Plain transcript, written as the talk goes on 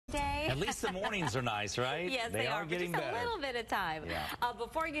At least the mornings are nice, right? Yes, they are getting just better. A little bit of time. Yeah.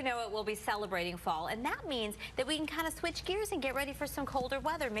 Before you know it, we'll be celebrating fall, and that means that we can kind of switch gears and get ready for some colder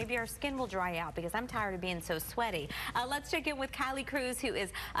weather. Maybe our skin will dry out because I'm tired of being so sweaty. Let's check in with Kylie Cruz, who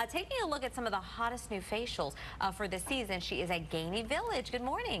is taking a look at some of the hottest new facials for the season. She is at Gainey Village. Good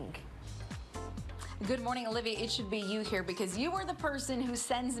morning. Good morning, Olivia. It should be you here because you are the person who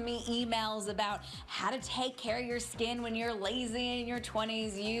sends me emails about how to take care of your skin when you're lazy in your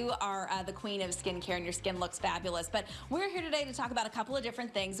 20s. You are the queen of skincare and your skin looks fabulous. But we're here today to talk about a couple of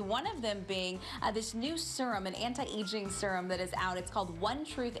different things. One of them being this new serum, an anti-aging serum that is out. It's called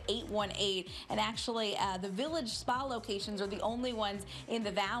OneTruth 818. And actually, the Village spa locations are the only ones in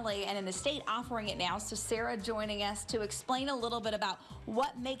the Valley and in the state offering it now. So Sarah joining us to explain a little bit about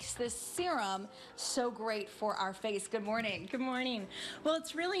what makes this serum so great for our face. Good morning. Good morning. Well,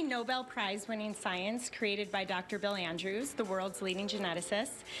 it's really Nobel Prize winning science created by Dr. Bill Andrews, the world's leading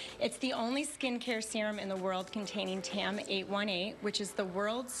geneticist. It's the only skincare serum in the world containing TAM 818, which is the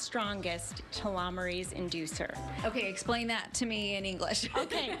world's strongest telomerase inducer. Okay, explain that to me in English.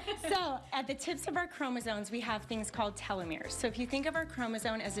 Okay, so at the tips of our chromosomes, we have things called telomeres. So if you think of our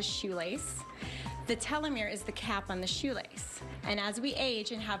chromosome as a shoelace, the telomere is the cap on the shoelace. And as we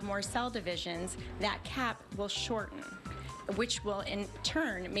age and have more cell divisions, that cap will shorten, which will in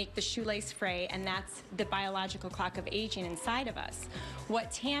turn make the shoelace fray, and that's the biological clock of aging inside of us. What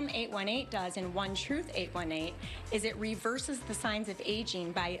TAM 818 does in OneTruth 818 is it reverses the signs of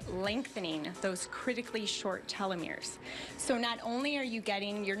aging by lengthening those critically short telomeres. So not only are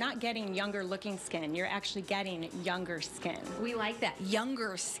you're not getting younger looking skin, you're actually getting younger skin. We like that,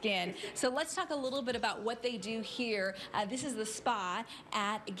 younger skin. So let's talk a little bit about what they do here. This is the spa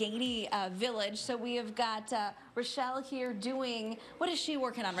at Gainey Village. So we have got Rochelle here doing, what is she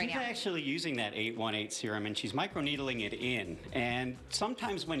working on right now? She's actually using that 818 serum and she's microneedling it in. And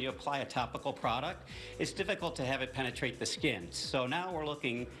sometimes when you apply a topical product, it's difficult to have it penetrate the skin. So now we're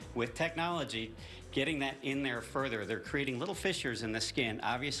looking with technology, getting that in there further. They're creating little fissures in the skin.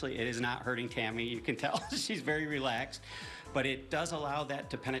 Obviously, it is not hurting Tammy. You can tell she's very relaxed. But it does allow that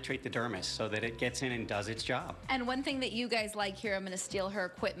to penetrate the dermis so that it gets in and does its job. And one thing that you guys like here, I'm going to steal her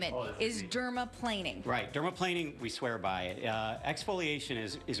equipment, is dermaplaning. Right, dermaplaning, we swear by it.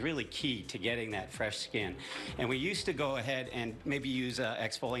 Exfoliation is really key to getting that fresh skin. And we used to go ahead and maybe use an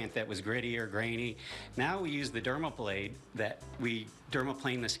exfoliant that was gritty or grainy. Now we use the dermablade that we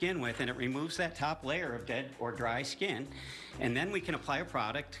dermaplane the skin with, and it removes that top layer of dead or dry skin. And then we can apply a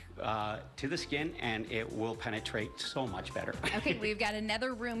product to the skin, and it will penetrate so much better. Okay, we've got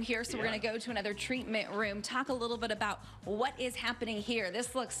another room here, so we're going to go to another treatment room. Talk a little bit about what is happening here.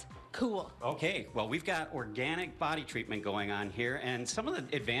 This looks cool. Okay, well, we've got organic body treatment going on here, and some of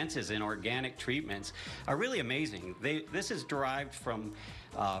the advances in organic treatments are really amazing. This is derived from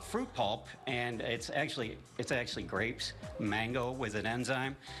fruit pulp, and it's actually grapes, mango with an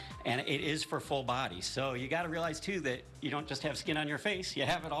enzyme, and it is for full body. So you got to realize too that you don't just have skin on your face, you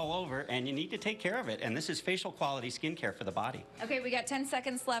have it all over, and you need to take care of it. And this is facial quality skincare for the body. Okay, we got 10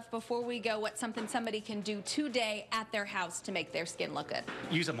 seconds left before we go. What's something somebody can do today at their house to make their skin look good?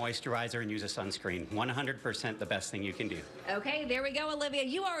 Use a moisturizer and use a sunscreen. 100% the best thing you can do. Okay, there we go, Olivia.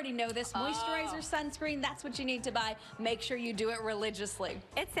 You already know this. Moisturizer, sunscreen, that's what you need to buy. Make sure you do it religiously.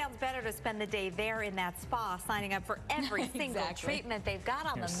 It sounds better to spend the day there in that spa, signing up for every single treatment they've got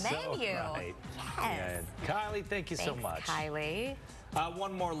on the menu. So right. Yes. Yeah. Kylie, thank you so much. Kylie.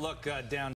 One more look down